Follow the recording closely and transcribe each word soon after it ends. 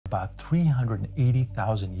about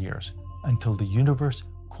 380,000 years until the universe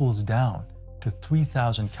cools down to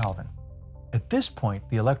 3000 Kelvin. At this point,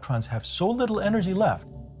 the electrons have so little energy left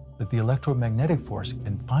that the electromagnetic force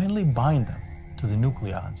can finally bind them to the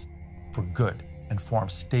nucleons for good and form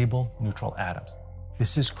stable neutral atoms.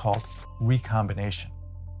 This is called recombination.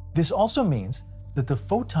 This also means that the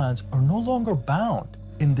photons are no longer bound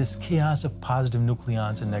in this chaos of positive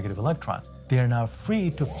nucleons and negative electrons. They are now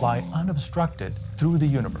free to fly unobstructed through the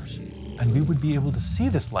universe, and we would be able to see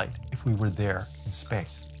this light if we were there in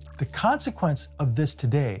space. The consequence of this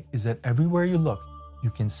today is that everywhere you look,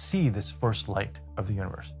 you can see this first light of the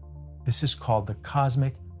universe. This is called the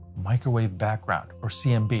cosmic microwave background, or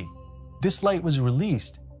CMB. This light was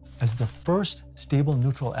released as the first stable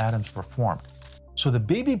neutral atoms were formed. So the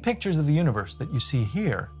baby pictures of the universe that you see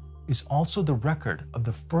here is also the record of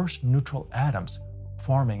the first neutral atoms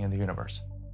forming in the universe.